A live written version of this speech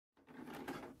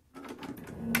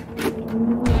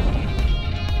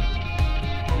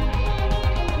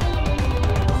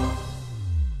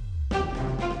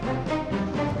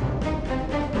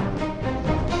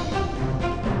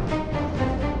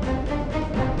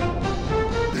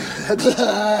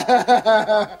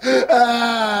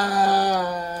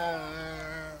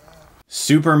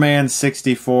Superman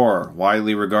 64,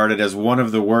 widely regarded as one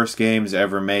of the worst games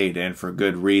ever made, and for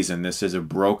good reason. This is a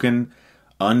broken,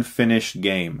 unfinished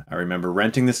game. I remember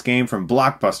renting this game from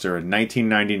Blockbuster in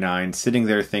 1999, sitting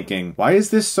there thinking, why is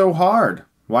this so hard?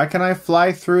 Why can I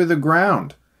fly through the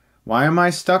ground? Why am I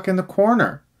stuck in the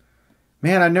corner?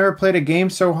 Man, I've never played a game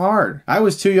so hard. I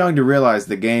was too young to realize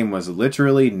the game was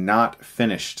literally not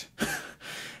finished.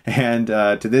 And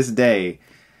to this day,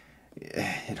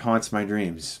 it haunts my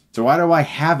dreams. So why do I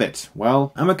have it?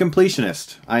 Well, I'm a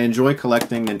completionist. I enjoy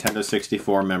collecting Nintendo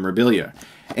 64 memorabilia.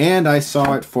 And I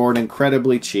saw it for an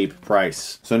incredibly cheap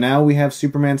price. So now we have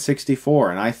Superman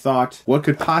 64, and I thought, what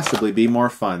could possibly be more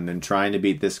fun than trying to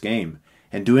beat this game?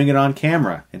 And doing it on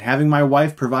camera, and having my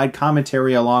wife provide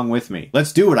commentary along with me.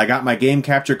 Let's do it. I got my game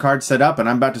capture card set up, and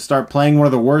I'm about to start playing one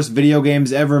of the worst video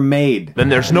games ever made. Then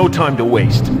there's no time to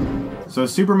waste. So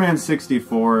Superman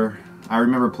 64, I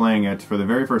remember playing it for the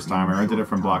very first time. I rented it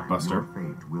from Blockbuster. Your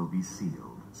fate will be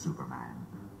sealed, Superman.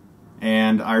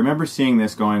 And I remember seeing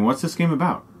this going, what's this game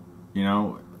about? You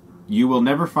know, you will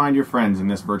never find your friends in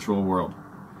this virtual world.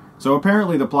 So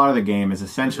apparently the plot of the game is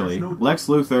essentially, Lex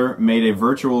Luthor made a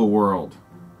virtual world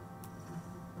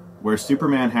where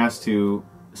Superman has to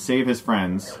save his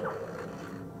friends,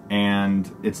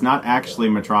 and it's not actually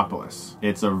Metropolis.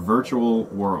 It's a virtual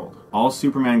world. All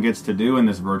Superman gets to do in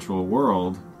this virtual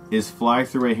world is fly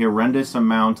through a horrendous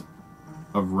amount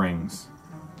of rings.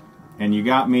 And you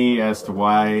got me as to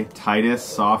why Titus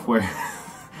Software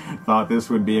thought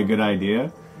this would be a good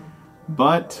idea.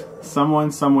 But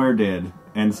someone somewhere did.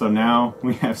 And so now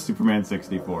we have Superman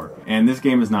 64. And this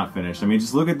game is not finished. I mean,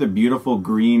 just look at the beautiful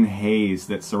green haze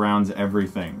that surrounds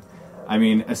everything. I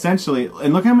mean, essentially,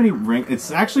 and look how many rings.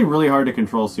 It's actually really hard to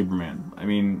control Superman. I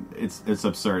mean, it's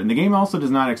absurd. And the game also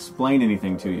does not explain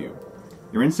anything to you.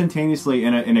 You're instantaneously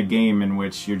in a game in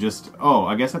which you're just, oh,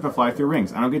 I guess I have to fly through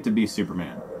rings. I don't get to be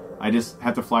Superman. I just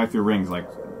have to fly through rings, like,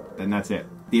 and that's it.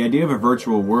 The idea of a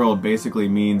virtual world basically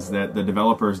means that the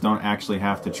developers don't actually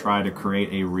have to try to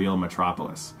create a real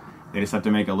Metropolis. They just have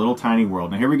to make a little tiny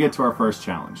world. Now here we get to our first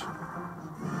challenge.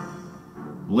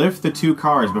 Lift the two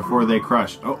cars before they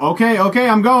crush. Oh, okay,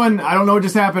 I'm going. I don't know what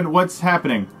just happened. What's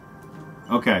happening?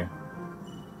 Okay.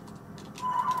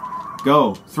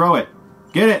 Go. Throw it.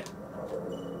 Get it.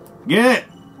 Get it.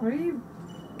 What are you...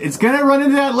 It's gonna run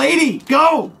into that lady.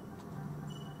 Go.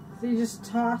 So you just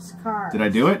toss cars. Did I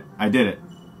do it? I did it.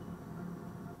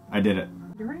 I did it.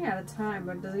 You're running out of time,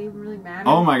 but does it even really matter?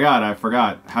 Oh my god, I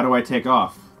forgot. How do I take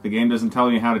off? The game doesn't tell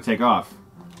me how to take off.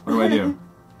 What do I do?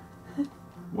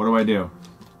 What do I do?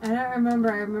 I don't remember.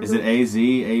 I remember. Is it A,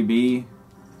 Z, A, B?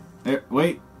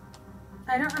 Wait.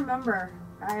 I don't remember.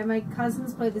 My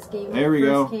cousins played this game when there we it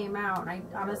go. first came out, and I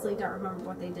honestly don't remember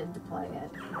what they did to play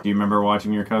it. Do you remember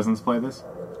watching your cousins play this?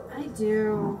 I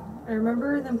do. I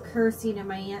remember them cursing and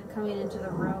my aunt coming into the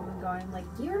room and going like,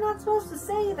 "You're not supposed to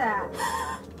say that."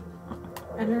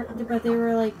 But they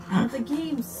were like, "The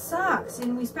game sucks,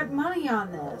 and we spent money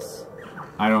on this."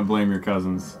 I don't blame your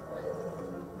cousins.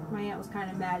 My aunt was kind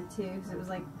of mad too, because it was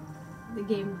like, the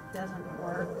game doesn't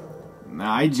work.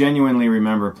 I genuinely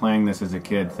remember playing this as a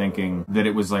kid thinking that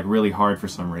it was like really hard for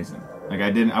some reason. Like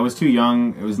I was too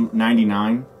young. It was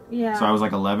 99. Yeah. So I was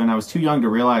like 11. I was too young to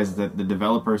realize that the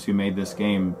developers who made this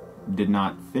game did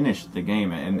not finish the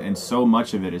game, and so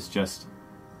much of it is just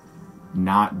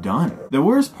not done. The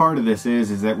worst part of this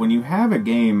is that when you have a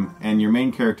game and your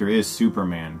main character is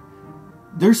Superman,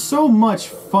 there's so much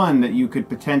fun that you could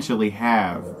potentially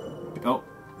have. Oh.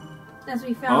 As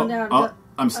we found out. Oh,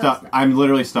 I'm stuck. I'm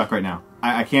literally stuck right now.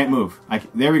 I can't move.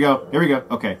 There we go. There we go.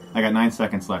 Okay, I got 9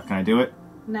 seconds left. Can I do it?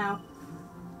 No.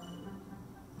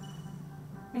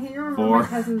 I think I remember 4, my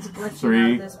cousin's glitching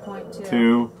 3, at this point too.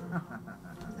 2. No.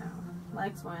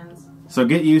 Lex wins. So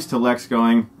get used to Lex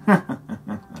going.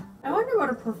 I wonder what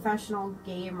a professional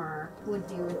gamer would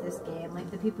do with this game. Like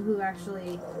the people who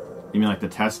actually... You mean like the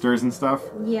testers and stuff?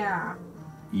 Yeah.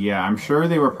 Yeah, I'm sure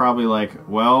they were probably like,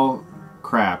 well,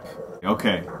 crap.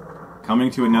 Okay, coming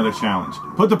to another challenge.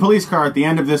 Put the police car at the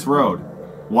end of this road.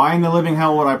 Why in the living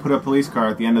hell would I put a police car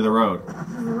at the end of the road?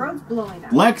 The road's blowing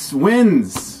up. Lex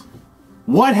wins!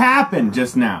 What happened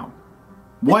just now?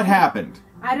 What happened?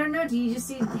 I don't know. Do you just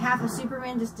see half of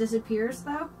Superman just disappears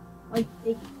though?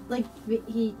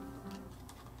 He...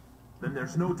 Then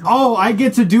there's no time. Oh, I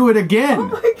get to do it again! Oh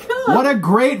my god! What a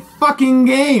great fucking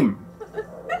game!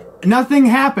 Nothing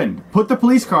happened. Put the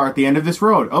police car at the end of this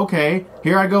road. Okay,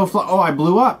 here I go. Oh, I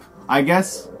blew up. I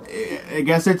guess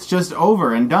it's just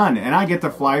over and done, and I get to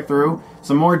fly through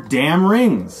some more damn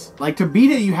rings. Like, to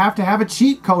beat it, you have to have a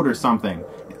cheat code or something.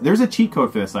 There's a cheat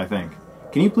code for this, I think.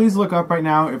 Can you please look up right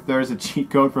now if there's a cheat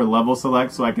code for level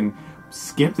select so I can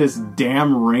skip this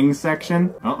damn ring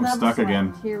section? Oh, I'm stuck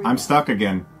again. I'm stuck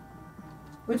again.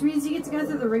 Which means you get to go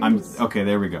through the rings. Okay,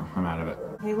 there we go. I'm out of it.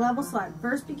 Okay, level select.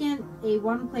 First begin a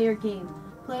one-player game.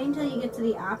 Play until you get to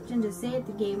the option to save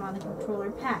the game on the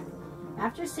controller pad.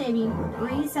 After saving,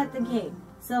 reset the game.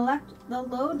 Select the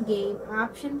load game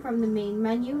option from the main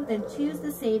menu, then choose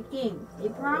the save game. A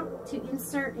prompt to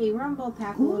insert a rumble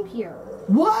pack will appear.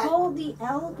 What? Hold the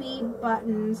LB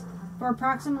buttons for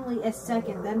approximately a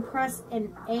second, then press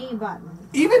an A button.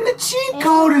 Even the cheat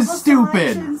code is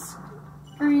stupid!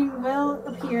 Screen will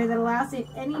appear that allows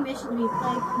any mission to be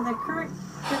played from the current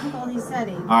difficulty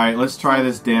setting. Alright, let's try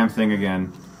this damn thing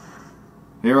again.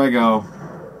 Here I go.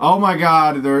 Oh my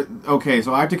god, okay,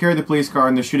 so I have to carry the police car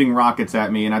and they're shooting rockets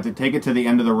at me and I have to take it to the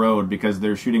end of the road because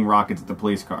they're shooting rockets at the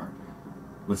police car.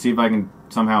 Let's see if I can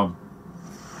somehow...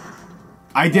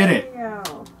 I did it! There you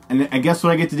go. And guess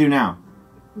what I get to do now?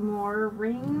 More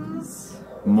rings.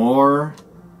 More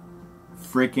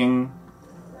freaking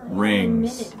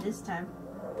rings. A minute this time.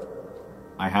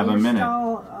 I have a minute.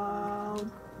 Now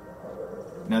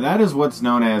that is what's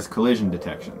known as collision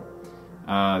detection.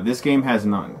 This game has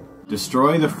none.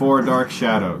 Destroy the 4 dark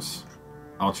shadows.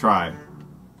 I'll try.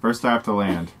 First I have to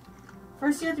land.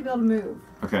 First you have to be able to move.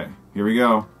 Okay, here we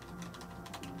go.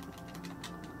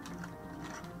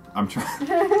 I'm trying.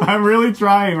 I'm really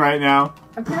trying right now.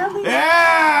 Apparently.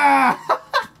 Yeah!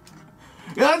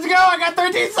 Let's go! I got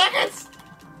 13 seconds!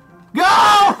 Go!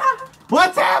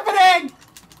 What's happening?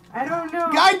 I don't know.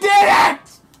 I did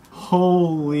it!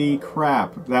 Holy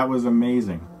crap. That was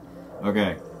amazing.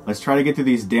 Okay, let's try to get to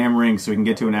these damn rings so we can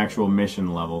get to an actual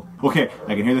mission level. Okay,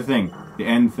 I can hear the thing. The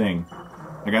end thing.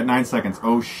 I got 9 seconds.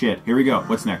 Oh shit. Here we go.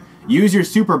 What's next? Use your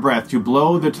super breath to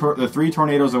blow the 3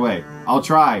 tornadoes away. I'll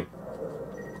try.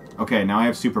 Okay, now I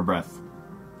have super breath.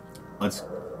 Let's...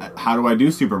 How do I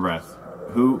do super breath?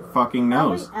 Who fucking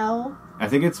knows? L. I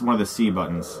think it's one of the C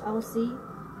buttons. LC.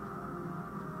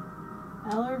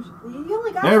 L or... You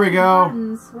only got there we go.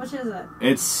 buttons. Which is it?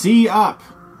 It's C up.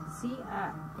 C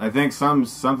up. I think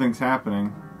something's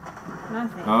happening.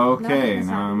 Nothing. Okay, Nothing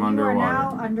now I'm you underwater.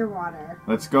 are now underwater.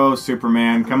 Let's go,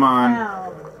 Superman. Come on.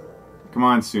 L. Come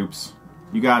on, Soups.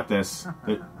 You got this.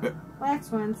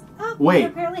 Lex wins. Oh, Wait,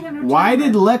 apparently have no why timer.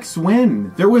 did Lex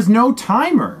win? There was no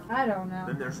timer. I don't know.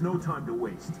 Then there's no time to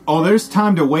waste. Oh, there's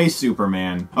time to waste,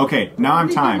 Superman. Okay, now I'm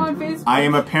Become on timed. Facebook. I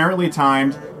am apparently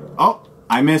timed. Oh,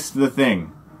 I missed the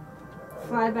thing.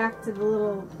 Fly back to the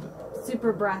little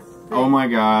super breath thing. Oh my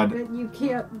god. That you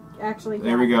can't actually get.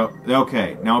 There we go.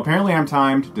 Okay, now apparently I'm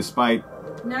timed despite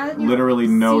Now that you literally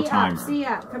no see timer. Up, see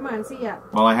up. Come on, see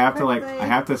up. Well, I have to Quickly. I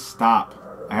have to stop.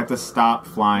 I have to stop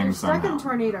flying You're stuck somehow. in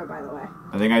tornado, by the way.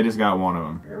 I think I just got one of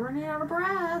them. You're running out of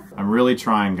breath. I'm really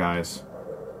trying, guys.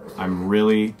 I'm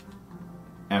really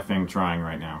effing trying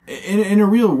right now. In a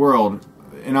real world,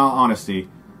 in all honesty,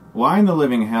 why in the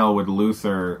living hell would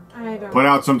Luthor I don't put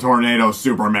out some tornadoes,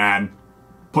 Superman?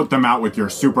 Put them out with your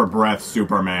super breath,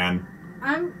 Superman.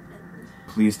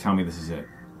 Please tell me this is it.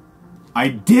 I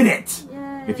did it!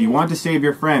 Yay. If you want to save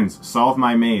your friends, solve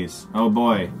my maze. Oh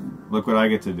boy, look what I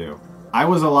get to do. I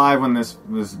was alive when this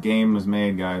game was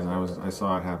made, guys. I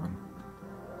saw it happen.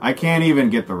 I can't even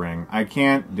get the ring. I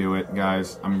can't do it,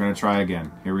 guys. I'm gonna try again.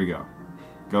 Here we go.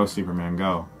 Go, Superman,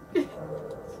 go.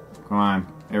 Come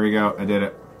on. There we go. I did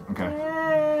it. Okay.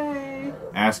 Yay.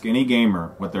 Ask any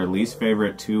gamer what their least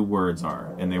favorite 2 words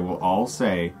are, and they will all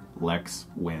say, Lex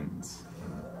wins.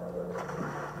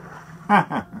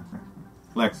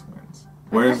 Lex wins.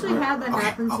 I actually had that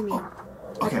happen to me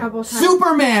a couple times.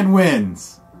 Superman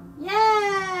wins!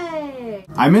 Yay!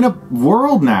 I'm in a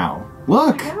world now.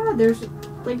 Look! Yeah, there's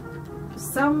like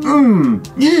some...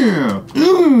 Yeah!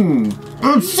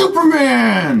 I'm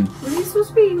Superman! What are you supposed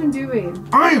to be even doing?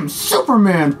 I am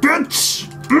Superman, bitch!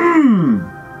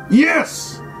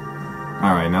 Yes!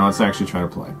 Alright, now let's actually try to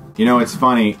play. You know, it's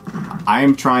funny. I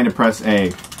am trying to press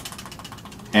A,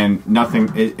 and nothing...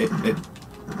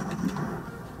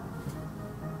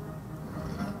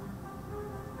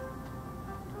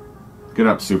 Get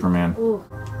up, Superman. Ooh.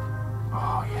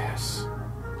 Oh, yes.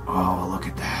 Oh, look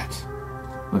at that.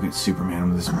 Look at Superman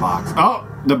with this box. Oh!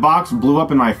 The box blew up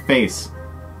in my face.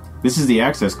 This is the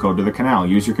access code to the canal.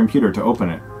 Use your computer to open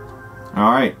it.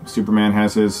 Alright, Superman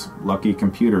has his lucky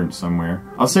computer somewhere.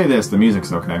 I'll say this, the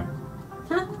music's okay.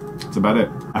 Huh? That's about it.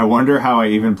 I wonder how I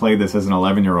even played this as an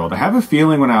 11-year-old. I have a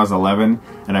feeling when I was 11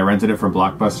 and I rented it from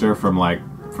Blockbuster from like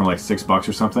 $6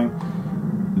 or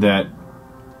something, that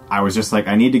I was just like,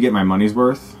 I need to get my money's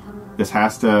worth. This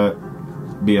has to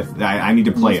be I need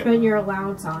to play it. You spent your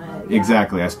allowance on it. Yeah.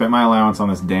 Exactly. I spent my allowance on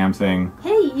this damn thing.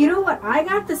 Hey, you know what I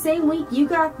got the same week you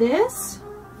got this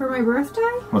for my birthday?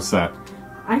 What's that?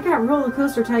 I got Roller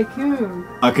Coaster Tycoon.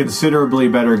 A considerably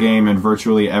better game in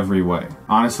virtually every way.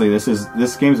 Honestly,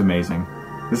 this game's amazing.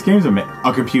 This game's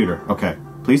a computer. Okay.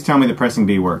 Please tell me that pressing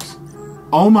B works.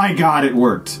 Oh my god, it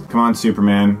worked! Come on,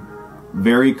 Superman.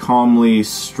 Very calmly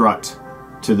strut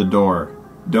to the door.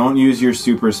 Don't use your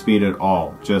super speed at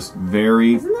all. Just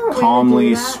very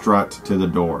calmly strut to the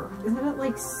door. Isn't it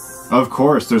like... Of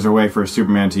course, there's a way for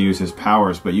Superman to use his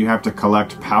powers, but you have to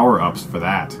collect power-ups for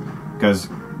that. Because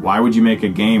why would you make a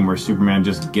game where Superman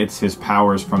just gets his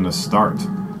powers from the start?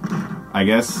 I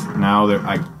guess now that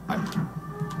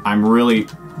I'm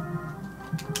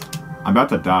about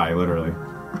to die, literally.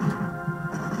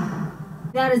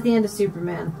 That is the end of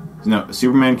Superman. No,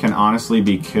 Superman can honestly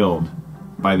be killed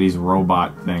by these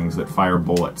robot things that fire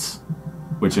bullets,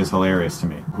 which is hilarious to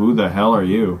me. Who the hell are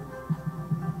you?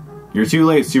 You're too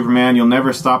late, Superman. You'll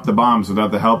never stop the bombs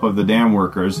without the help of the dam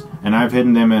workers, and I've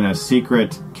hidden them in a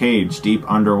secret cage deep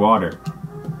underwater.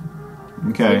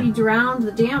 Okay. So you drowned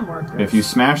the dam workers. If you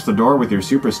smash the door with your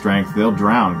super strength, they'll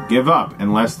drown. Give up.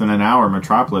 In less than an hour,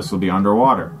 Metropolis will be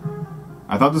underwater.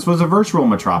 I thought this was a virtual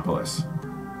Metropolis.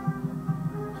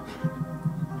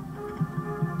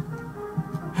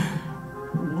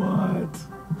 What?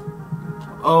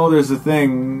 Oh, there's a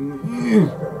thing.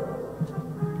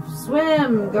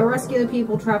 Swim! Go rescue the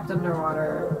people trapped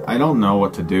underwater. I don't know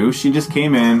what to do. She just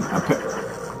came in.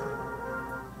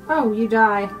 Oh, you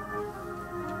died.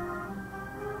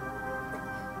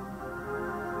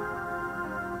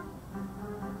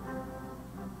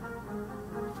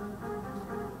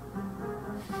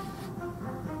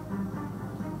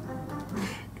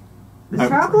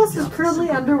 Metropolis is currently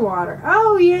underwater.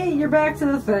 Oh, yay, you're back to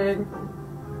the thing.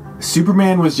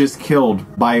 Superman was just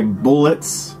killed by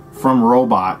bullets from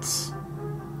robots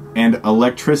and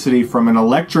electricity from an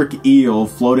electric eel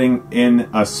floating in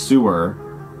a sewer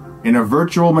in a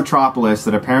virtual Metropolis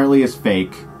that apparently is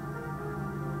fake,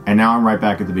 and now I'm right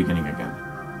back at the beginning again.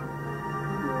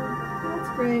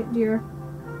 That's great, dear.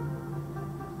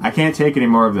 I can't take any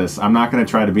more of this. I'm not going to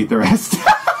try to beat the rest.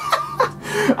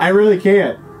 I really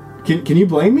can't. Can you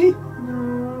blame me?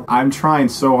 No. I'm trying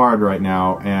so hard right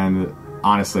now, and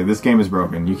honestly, this game is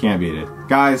broken. You can't beat it.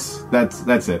 Guys,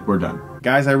 that's it. We're done.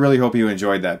 Guys, I really hope you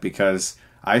enjoyed that, because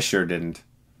I sure didn't.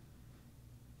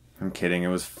 I'm kidding. It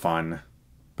was fun.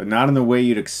 But not in the way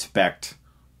you'd expect.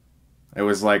 It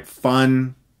was like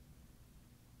fun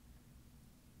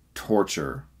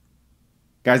torture.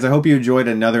 Guys, I hope you enjoyed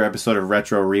another episode of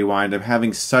Retro Rewind. I'm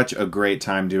having such a great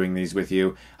time doing these with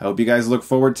you. I hope you guys look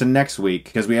forward to next week,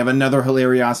 because we have another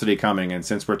hilariosity coming. And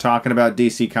since we're talking about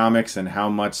DC Comics and how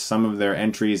much some of their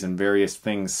entries and various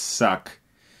things suck,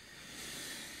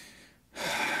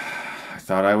 I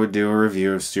thought I would do a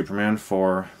review of Superman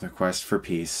 4, The Quest for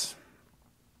Peace,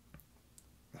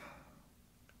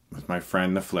 with my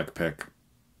friend the Flick Pick.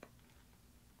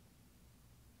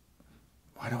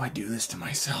 Why do I do this to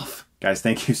myself? Guys,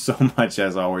 thank you so much,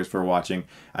 as always, for watching.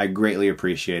 I greatly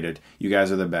appreciate it. You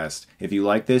guys are the best. If you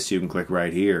like this, you can click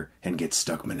right here and get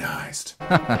Stuckmanized.